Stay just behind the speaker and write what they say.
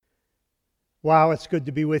Wow, it's good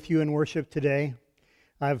to be with you in worship today.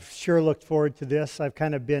 I've sure looked forward to this. I've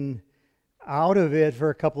kind of been out of it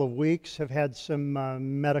for a couple of weeks. I've had some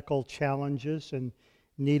medical challenges and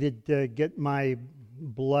needed to get my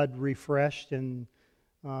blood refreshed, and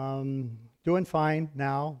doing fine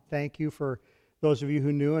now. Thank you for those of you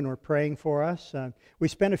who knew and were praying for us. We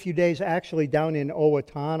spent a few days actually down in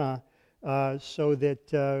Owatonna so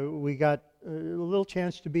that we got a little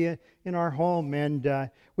chance to be in our home, and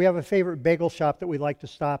we have a favorite bagel shop that we like to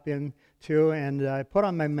stop in to, and I put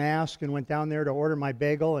on my mask and went down there to order my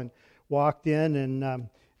bagel and walked in,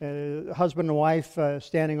 and husband and wife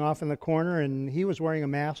standing off in the corner, and he was wearing a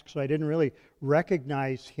mask, so I didn't really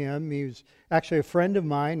recognize him. He was actually a friend of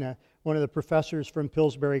mine, one of the professors from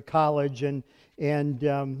Pillsbury College, and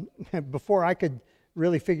before I could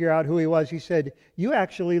really figure out who he was, he said, "You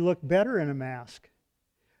actually look better in a mask."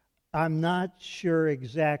 I'm not sure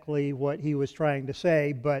exactly what he was trying to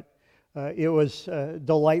say, but it was a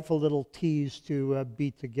delightful little tease to be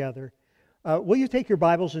together. Will you take your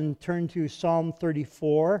Bibles and turn to Psalm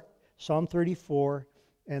 34? Psalm 34,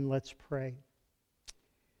 and let's pray.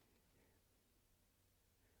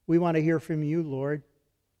 We want to hear from you, Lord.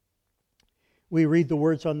 We read the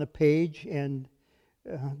words on the page, and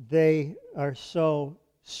they are so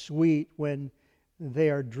sweet when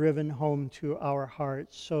they are driven home to our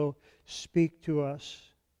hearts. So speak to us.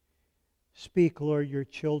 Speak, Lord, your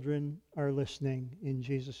children are listening in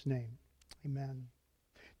Jesus' name. Amen.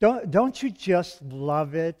 Don't you just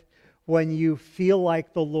love it when you feel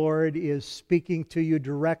like the Lord is speaking to you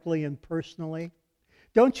directly and personally?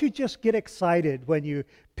 Don't you just get excited when you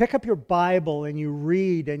pick up your Bible and you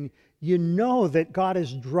read and you know that God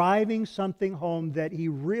is driving something home that He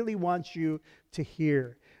really wants you to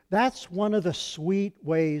hear? That's one of the sweet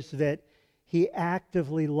ways that He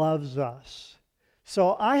actively loves us.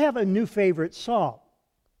 So I have a new favorite psalm,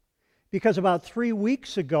 because about 3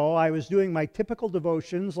 weeks ago I was doing my typical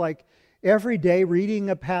devotions, like every day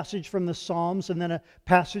reading a passage from the Psalms and then a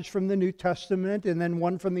passage from the New Testament and then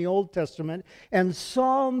one from the Old Testament. And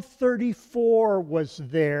Psalm 34 was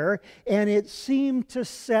there, and it seemed to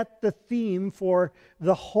set the theme for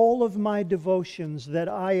the whole of my devotions, that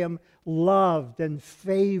I am loved and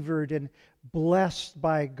favored and blessed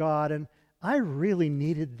by God. And I really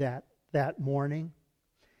needed that morning.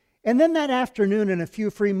 And then that afternoon, in a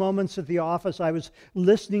few free moments at the office, I was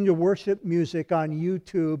listening to worship music on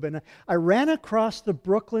YouTube, and I ran across the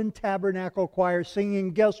Brooklyn Tabernacle Choir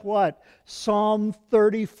singing, guess what? Psalm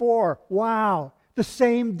 34. Wow! The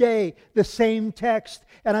same day, the same text.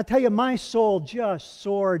 And I tell you, my soul just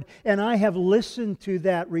soared, and I have listened to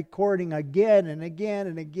that recording again and again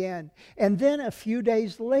and again. And then a few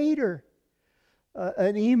days later,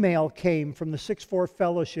 an email came from the 6-4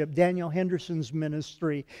 Fellowship, Daniel Henderson's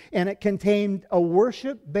ministry, and it contained a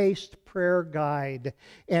worship-based prayer guide,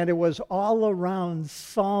 and it was all around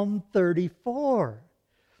Psalm 34.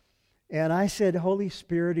 And I said, Holy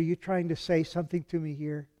Spirit, are you trying to say something to me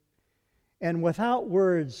here? And without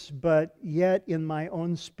words, but yet in my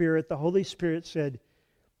own spirit, the Holy Spirit said,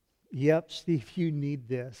 yep, Steve, you need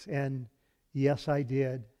this. And yes, I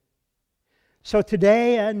did. So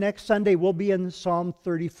today and next Sunday, we'll be in Psalm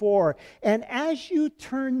 34. And as you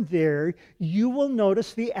turn there, you will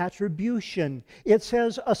notice the attribution. It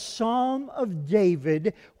says, a psalm of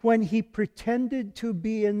David when he pretended to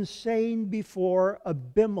be insane before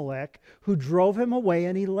Abimelech, who drove him away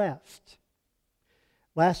and he left.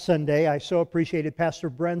 Last Sunday, I so appreciated Pastor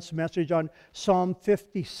Brent's message on Psalm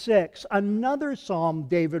 56, another psalm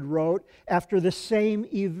David wrote after the same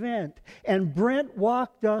event. And Brent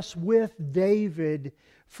walked us with David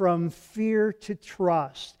from fear to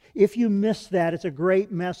trust. If you missed that, it's a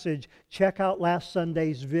great message. Check out last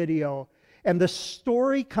Sunday's video. And the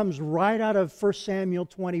story comes right out of 1 Samuel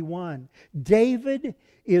 21. David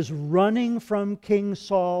is running from King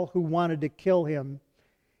Saul, who wanted to kill him.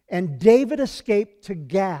 And David escaped to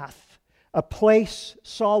Gath, a place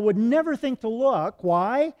Saul would never think to look.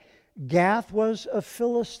 Why? Gath was a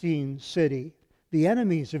Philistine city, the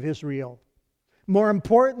enemies of Israel. More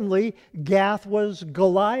importantly, Gath was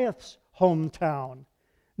Goliath's hometown.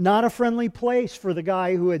 Not a friendly place for the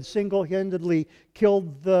guy who had single-handedly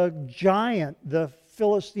killed the giant, the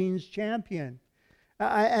Philistines' champion.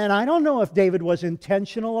 And I don't know if David was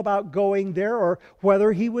intentional about going there or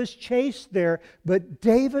whether he was chased there, but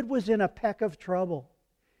David was in a peck of trouble.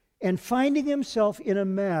 And finding himself in a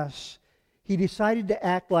mess, he decided to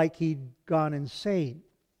act like he'd gone insane.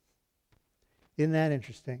 Isn't that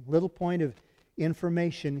interesting? Little point of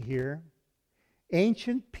information here.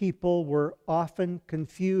 Ancient people were often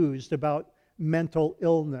confused about mental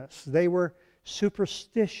illness. They were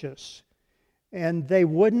superstitious. And they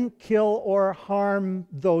wouldn't kill or harm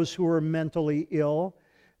those who were mentally ill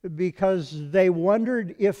because they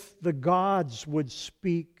wondered if the gods would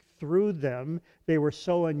speak through them. They were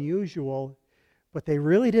so unusual, but they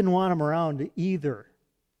really didn't want them around either.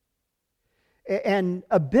 And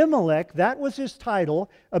Abimelech, that was his title.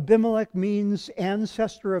 Abimelech means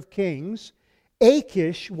ancestor of kings.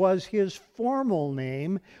 Achish was his formal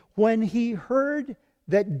name. When he heard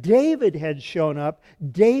that David had shown up,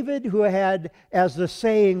 David, who had, as the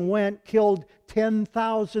saying went, killed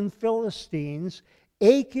 10,000 Philistines,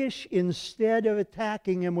 Achish, instead of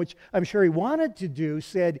attacking him, which I'm sure he wanted to do,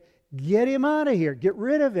 said, "Get him out of here. Get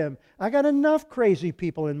rid of him. I got enough crazy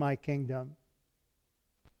people in my kingdom."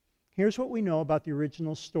 Here's what we know about the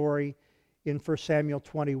original story in 1 Samuel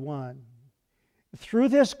 21. Through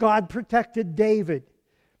this, God protected David,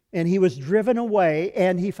 and he was driven away,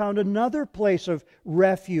 and he found another place of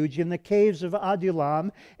refuge in the caves of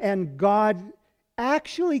Adullam, and God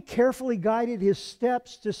actually carefully guided his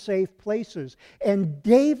steps to safe places. And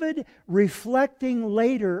David, reflecting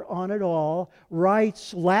later on it all,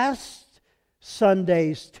 writes last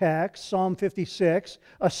Sunday's text, Psalm 56,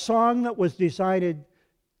 a song that was designed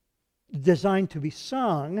to be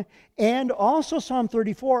sung, and also Psalm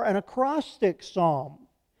 34, an acrostic psalm.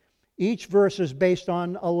 Each verse is based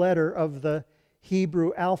on a letter of the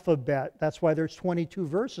Hebrew alphabet. That's why there's 22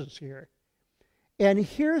 verses here. And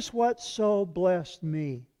here's what so blessed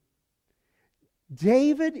me.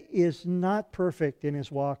 David is not perfect in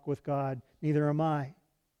his walk with God, neither am I.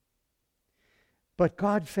 But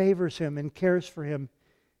God favors him and cares for him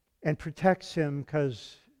and protects him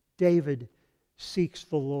because David seeks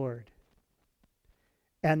the Lord.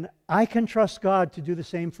 And I can trust God to do the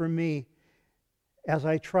same for me as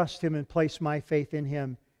I trust Him and place my faith in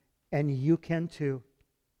Him. And you can too.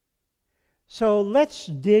 So let's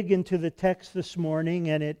dig into the text this morning,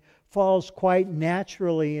 and it falls quite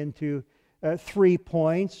naturally into 3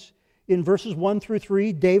 points. In verses 1 through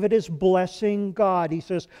 3, David is blessing God. He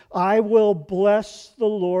says, "I will bless the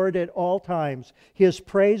Lord at all times. His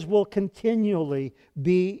praise will continually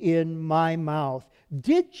be in my mouth."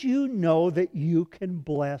 Did you know that you can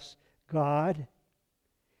bless God?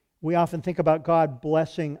 We often think about God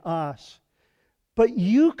blessing us, but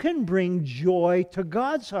you can bring joy to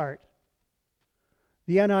God's heart.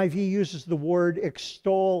 The NIV uses the word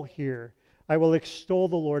extol here. I will extol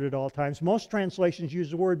the Lord at all times. Most translations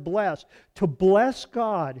use the word bless. To bless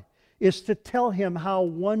God is to tell Him how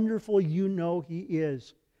wonderful you know He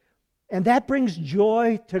is. And that brings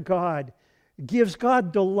joy to God, gives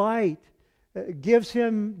God delight, gives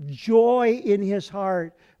Him joy in His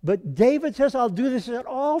heart. But David says, I'll do this at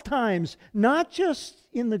all times, not just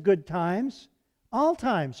in the good times. All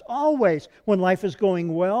times, always. When life is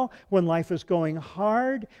going well, when life is going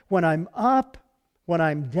hard, when I'm up, when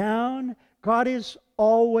I'm down, God is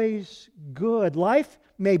always good. Life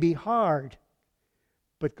may be hard,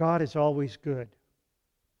 but God is always good.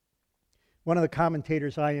 One of the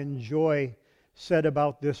commentators I enjoy said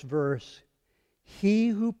about this verse, "He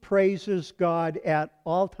who praises God at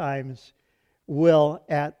all times will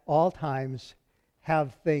at all times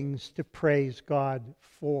have things to praise God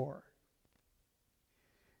for."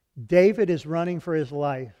 David is running for his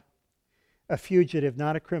life, a fugitive,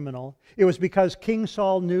 not a criminal. It was because King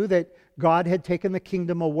Saul knew that God had taken the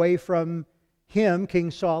kingdom away from him,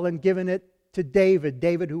 King Saul, and given it to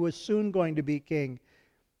David, who was soon going to be king.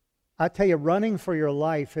 I tell you, running for your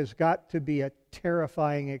life has got to be a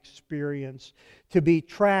terrifying experience. To be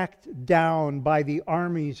tracked down by the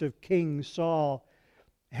armies of King Saul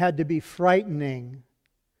had to be frightening.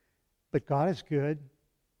 But God is good.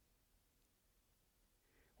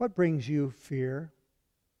 What brings you fear?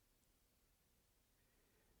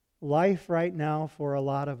 Life right now for a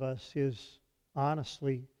lot of us is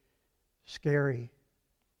honestly scary.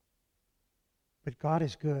 But God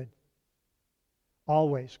is good.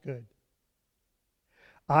 Always good.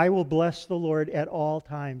 I will bless the Lord at all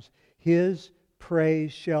times. His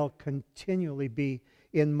praise shall continually be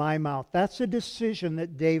in my mouth. That's a decision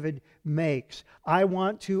that David makes. I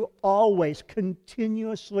want to always,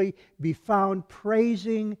 continuously be found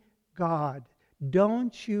praising God.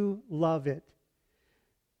 Don't you love it?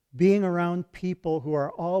 Being around people who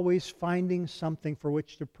are always finding something for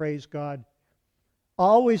which to praise God.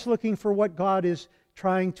 Always looking for what God is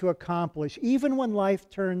trying to accomplish, even when life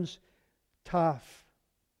turns tough.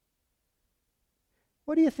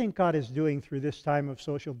 What do you think God is doing through this time of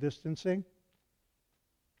social distancing?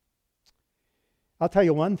 I'll tell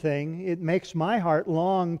you one thing, it makes my heart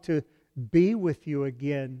long to be with you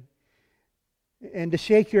again and to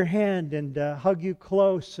shake your hand and hug you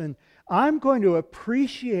close. And I'm going to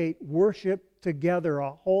appreciate worship together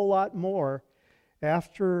a whole lot more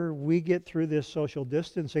after we get through this social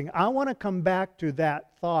distancing, I want to come back to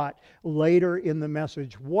that thought later in the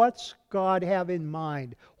message. What's God have in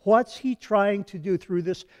mind? What's He trying to do through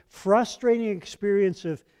this frustrating experience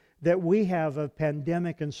that we have of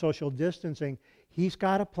pandemic and social distancing? He's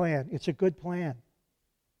got a plan. It's a good plan.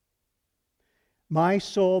 My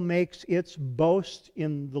soul makes its boast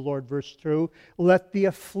in the Lord, verse 2. Let the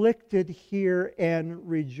afflicted hear and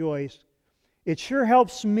rejoice. It sure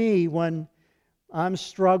helps me when I'm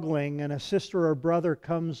struggling and a sister or brother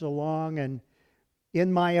comes along and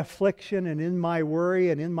in my affliction and in my worry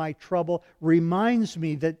and in my trouble reminds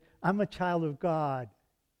me that I'm a child of God,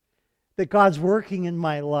 that God's working in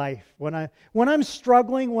my life. When I'm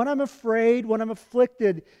struggling, when I'm afraid, when I'm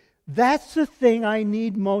afflicted, that's the thing I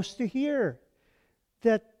need most to hear.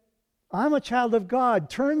 That I'm a child of God,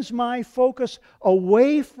 turns my focus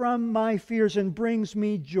away from my fears and brings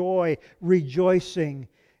me joy, rejoicing.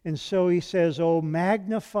 And so he says, "Oh,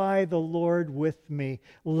 magnify the Lord with me.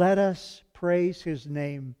 Let us praise His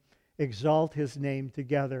name, exalt His name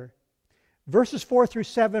together." Verses 4 through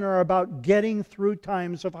 7 are about getting through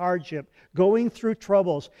times of hardship, going through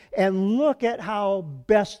troubles. And look at how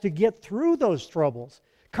best to get through those troubles.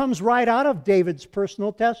 Comes right out of David's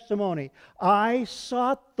personal testimony. I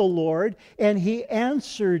sought the Lord, and He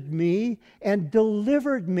answered me and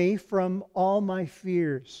delivered me from all my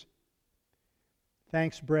fears.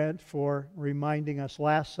 Thanks, Brent, for reminding us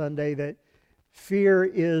last Sunday that fear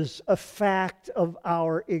is a fact of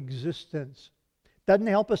our existence. Doesn't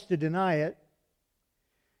help us to deny it.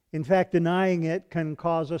 In fact, denying it can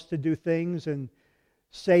cause us to do things and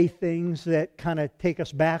say things that kind of take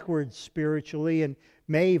us backwards spiritually and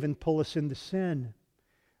may even pull us into sin.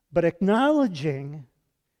 But acknowledging,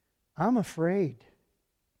 I'm afraid.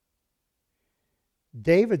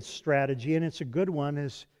 David's strategy, and it's a good one,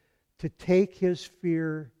 is to take his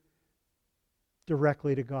fear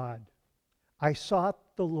directly to God. I sought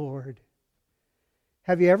the Lord.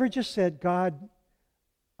 Have you ever just said, God,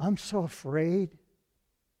 I'm so afraid.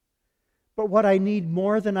 But what I need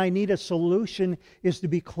more than I need a solution is to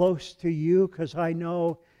be close to You, because I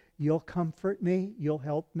know You'll comfort me, You'll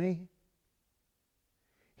help me.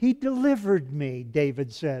 He delivered me,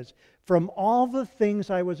 David says, from all the things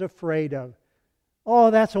I was afraid of.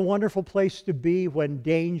 Oh, that's a wonderful place to be when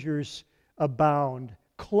dangers abound.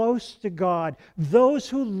 Close to God. Those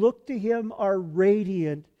who look to Him are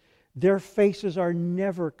radiant. Their faces are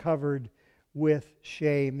never covered with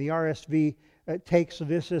shame. The RSV takes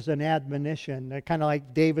this as an admonition, kind of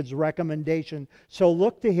like David's recommendation. So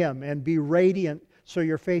look to Him and be radiant so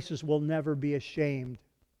your faces will never be ashamed.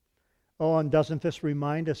 Oh, and doesn't this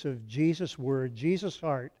remind us of Jesus' word, Jesus'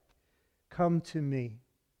 heart? Come to me.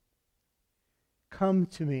 Come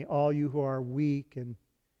to me, all you who are weak and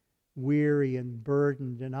weary and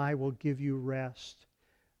burdened, and I will give you rest.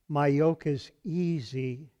 My yoke is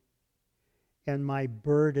easy, and my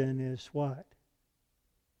burden is what?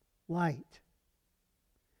 Light.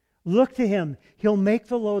 Look to Him. He'll make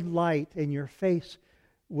the load light, and your face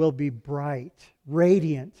will be bright,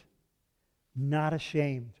 radiant, not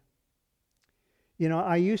ashamed. You know,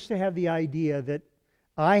 I used to have the idea that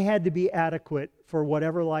I had to be adequate for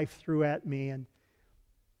whatever life threw at me, and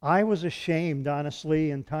I was ashamed, honestly,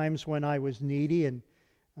 in times when I was needy and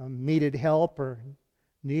needed help or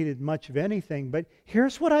needed much of anything. But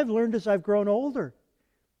here's what I've learned as I've grown older.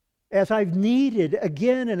 As I've needed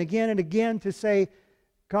again and again and again to say,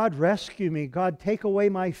 God, rescue me. God, take away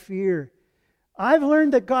my fear. I've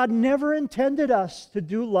learned that God never intended us to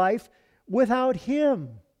do life without Him.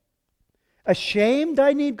 Ashamed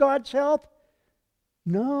I need God's help?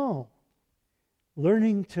 No.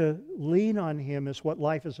 Learning to lean on Him is what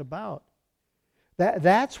life is about.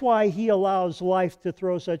 That's why He allows life to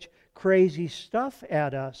throw such crazy stuff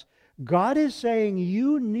at us. God is saying,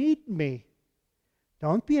 you need me.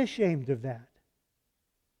 Don't be ashamed of that.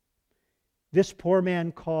 This poor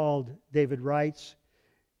man called, David writes,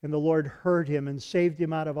 and the Lord heard him and saved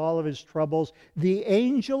him out of all of his troubles. The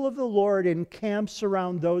angel of the Lord encamps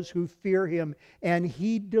around those who fear Him, and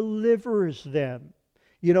He delivers them.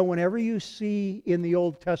 You know, whenever you see in the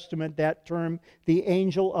Old Testament that term, the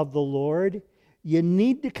angel of the Lord, you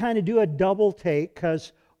need to kind of do a double take,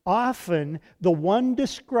 because often the one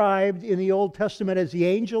described in the Old Testament as the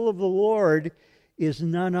angel of the Lord is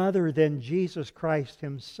none other than Jesus Christ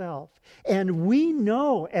Himself. And we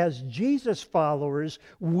know as Jesus followers,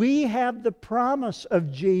 we have the promise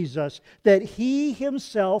of Jesus that He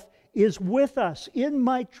Himself is with us in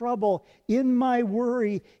my trouble, in my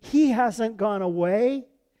worry. He hasn't gone away.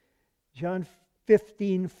 John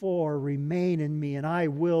 15:4, remain in me and I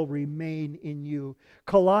will remain in you.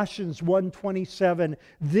 Colossians 1:27,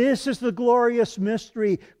 this is the glorious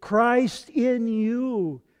mystery, Christ in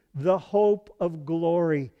you, the hope of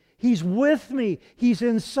glory. He's with me, He's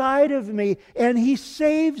inside of me, and He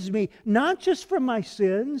saves me, not just from my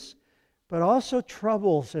sins, but also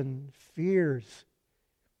troubles and fears.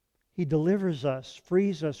 He delivers us,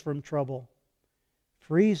 frees us from trouble,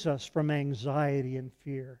 frees us from anxiety and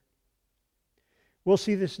fear. We'll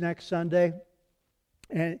see this next Sunday.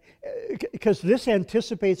 And because this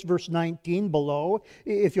anticipates verse 19 below.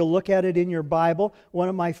 If you'll look at it in your Bible, one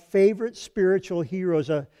of my favorite spiritual heroes,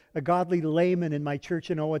 a godly layman in my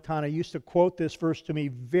church in Owatonna, used to quote this verse to me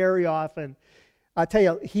very often. I'll tell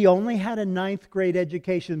you, he only had a 9th grade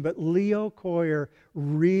education, but Leo Coyer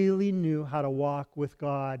really knew how to walk with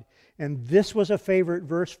God. And this was a favorite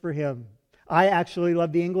verse for him. I actually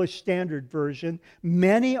love the English Standard Version.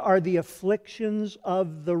 Many are the afflictions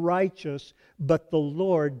of the righteous, but the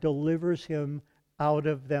Lord delivers him out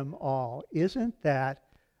of them all. Isn't that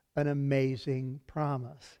an amazing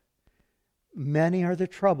promise? Many are the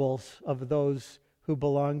troubles of those who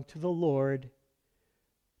belong to the Lord,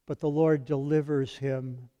 but the Lord delivers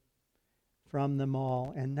him from them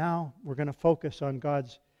all. And now we're going to focus on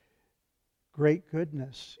God's great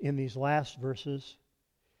goodness in these last verses.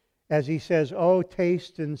 As he says, oh,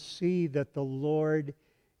 taste and see that the Lord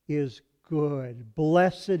is good.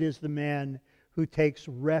 Blessed is the man who takes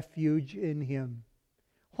refuge in him.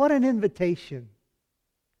 What an invitation.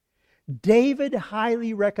 David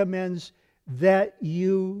highly recommends that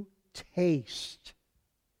you taste.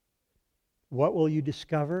 What will you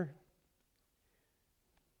discover?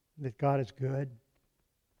 That God is good.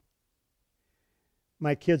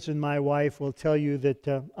 My kids and my wife will tell you that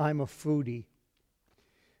I'm a foodie.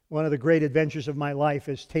 One of the great adventures of my life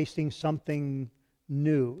is tasting something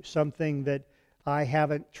new, something that I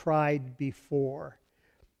haven't tried before.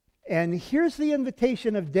 And here's the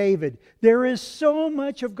invitation of David. There is so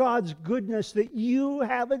much of God's goodness that you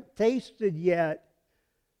haven't tasted yet.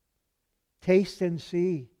 Taste and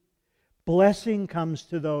see. Blessing comes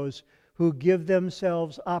to those who give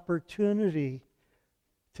themselves opportunity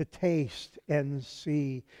to taste and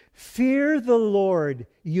see. Fear the Lord,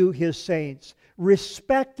 you His saints.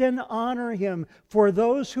 Respect and honor Him, for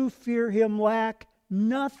those who fear Him lack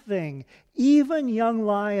nothing. Even young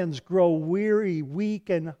lions grow weary, weak,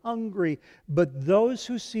 and hungry, but those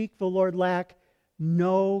who seek the Lord lack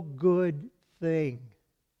no good thing.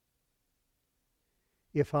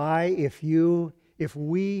 If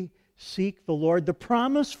we seek the Lord, the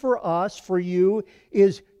promise for us, for you,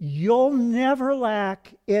 is you'll never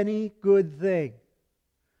lack any good thing.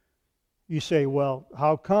 You say, well,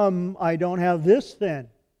 how come I don't have this then?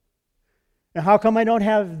 And how come I don't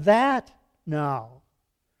have that now?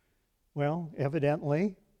 Well,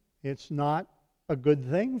 evidently, it's not a good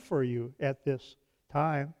thing for you at this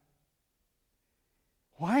time.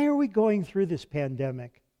 Why are we going through this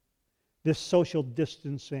pandemic? This social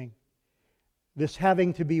distancing? This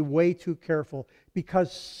having to be way too careful?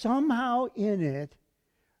 Because somehow in it,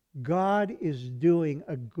 God is doing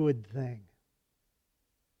a good thing.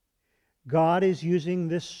 God is using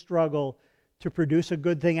this struggle to produce a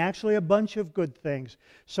good thing, actually a bunch of good things.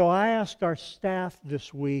 So I asked our staff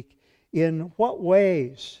this week, in what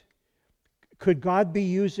ways could God be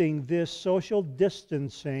using this social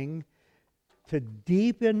distancing to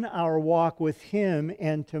deepen our walk with Him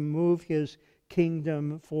and to move His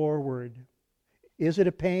kingdom forward? Is it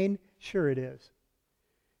a pain? Sure it is.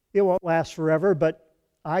 It won't last forever, but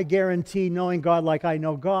I guarantee, knowing God like I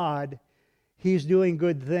know God, He's doing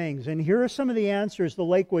good things. And here are some of the answers the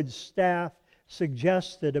Lakewood staff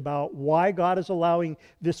suggested about why God is allowing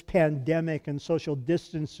this pandemic and social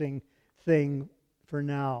distancing thing for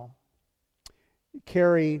now.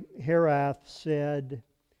 Carrie Herath said,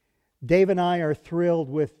 Dave and I are thrilled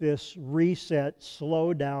with this reset,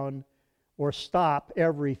 slow down, or stop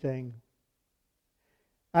everything.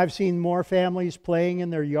 I've seen more families playing in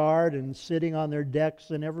their yard and sitting on their decks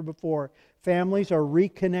than ever before. Families are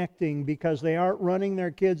reconnecting because they aren't running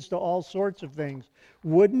their kids to all sorts of things.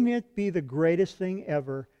 Wouldn't it be the greatest thing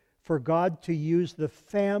ever for God to use the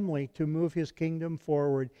family to move His kingdom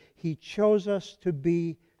forward? He chose us to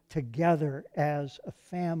be together as a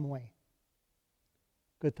family.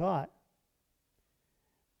 Good thought.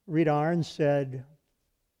 Rita Arns said,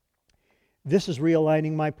 this is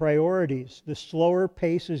realigning my priorities. The slower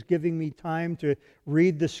pace is giving me time to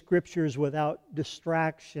read the Scriptures without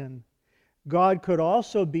distraction. God could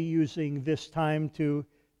also be using this time to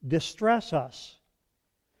distress us.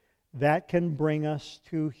 That can bring us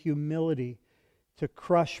to humility, to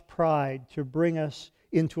crush pride, to bring us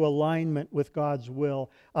into alignment with God's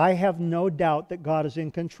will. I have no doubt that God is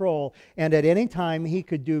in control, and at any time He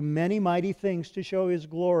could do many mighty things to show His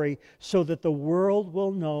glory so that the world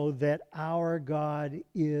will know that our God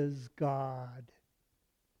is God.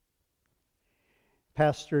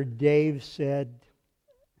 Pastor Dave said,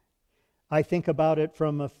 I think about it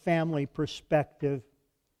from a family perspective.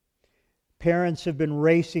 Parents have been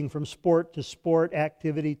racing from sport to sport,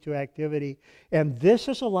 activity to activity, and this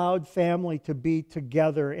has allowed family to be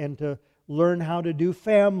together and to learn how to do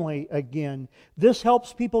family again. This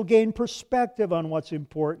helps people gain perspective on what's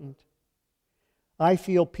important. I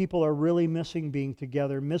feel people are really missing being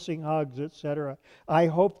together, missing hugs, etc. I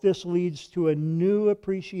hope this leads to a new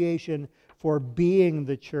appreciation for being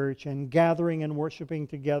the church and gathering and worshiping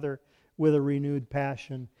together with a renewed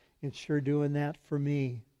passion. It's sure doing that for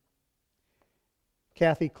me.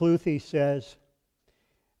 Kathy Cluthy says,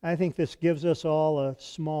 I think this gives us all a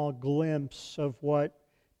small glimpse of what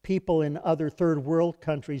people in other third world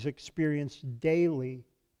countries experience daily,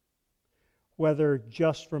 whether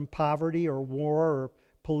just from poverty or war or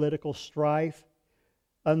political strife,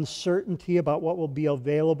 uncertainty about what will be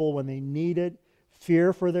available when they need it,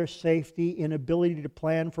 fear for their safety, inability to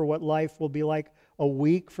plan for what life will be like a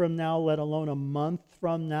week from now, let alone a month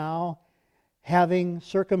from now, having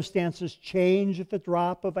circumstances change at the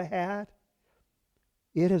drop of a hat.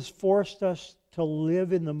 It has forced us to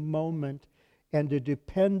live in the moment and to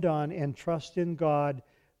depend on and trust in God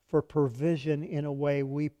for provision in a way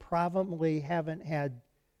we probably haven't had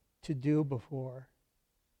to do before.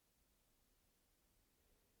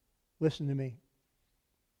 Listen to me.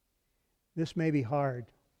 This may be hard,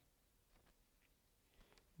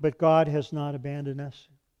 but God has not abandoned us.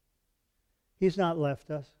 He's not left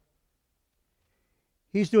us.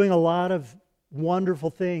 He's doing a lot of wonderful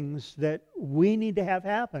things that we need to have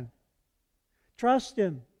happen. Trust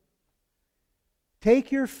Him.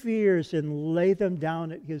 Take your fears and lay them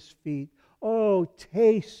down at His feet. Oh,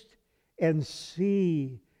 taste and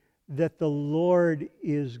see that the Lord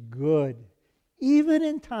is good, even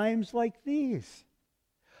in times like these.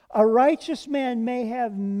 A righteous man may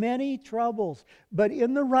have many troubles, but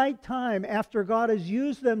in the right time, after God has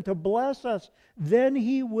used them to bless us, then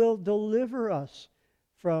He will deliver us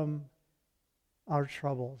from our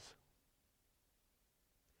troubles.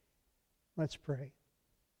 Let's pray.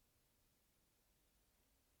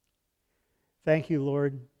 Thank you,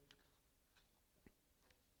 Lord.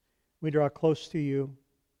 We draw close to You.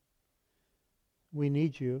 We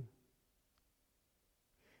need You.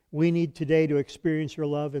 We need today to experience Your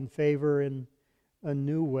love and favor in a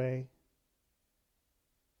new way.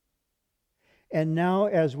 And now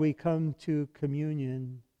as we come to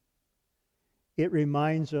communion, it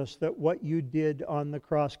reminds us that what You did on the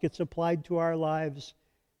cross gets applied to our lives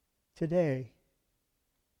today.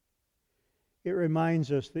 It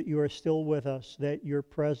reminds us that You are still with us, that Your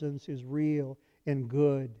presence is real and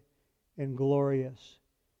good and glorious.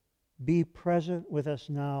 Be present with us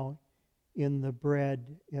now in the bread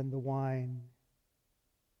and the wine.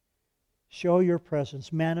 Show Your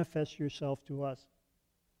presence, manifest Yourself to us.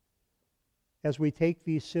 As we take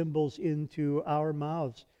these symbols into our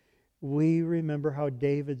mouths, we remember how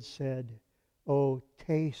David said, oh,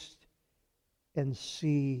 taste and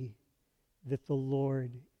see that the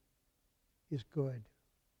Lord is good.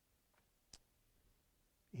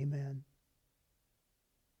 Amen.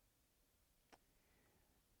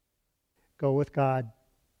 Go with God.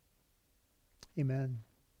 Amen.